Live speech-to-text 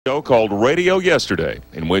Show called Radio Yesterday,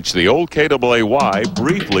 in which the old KAAY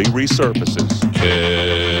briefly resurfaces.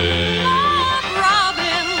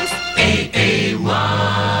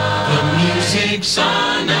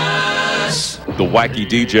 The wacky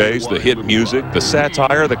DJs, the hit music, the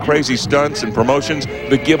satire, the crazy stunts and promotions,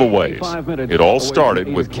 the giveaways. It all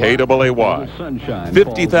started with KAAY.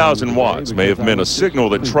 50,000 watts may have meant a signal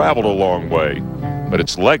that traveled a long way, but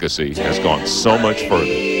its legacy has gone so much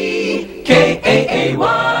further.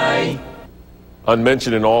 KAAY.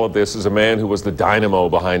 Unmentioned in all of this is a man who was the dynamo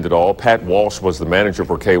behind it all. Pat Walsh was the manager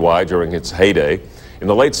for KAAY during its heyday. In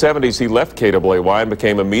the late 70s, he left KAAY and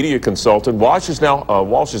became a media consultant. Walsh is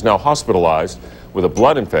now hospitalized with a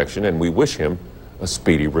blood infection, and we wish him a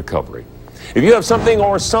speedy recovery. If you have something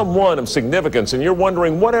or someone of significance and you're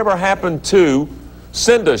wondering whatever happened to,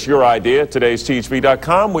 send us your idea at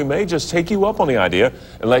today'sthv.com. We may just take you up on the idea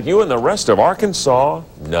and let you and the rest of Arkansas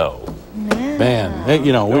know. Man,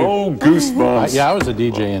 you know, goosebumps. I was a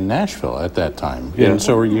DJ in Nashville at that time, and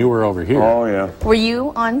so you were over here. Oh, yeah. Were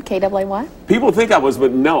you on KAAY? People think I was,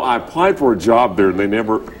 but no, I applied for a job there and they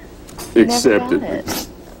never accepted me.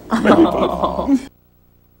 Oh.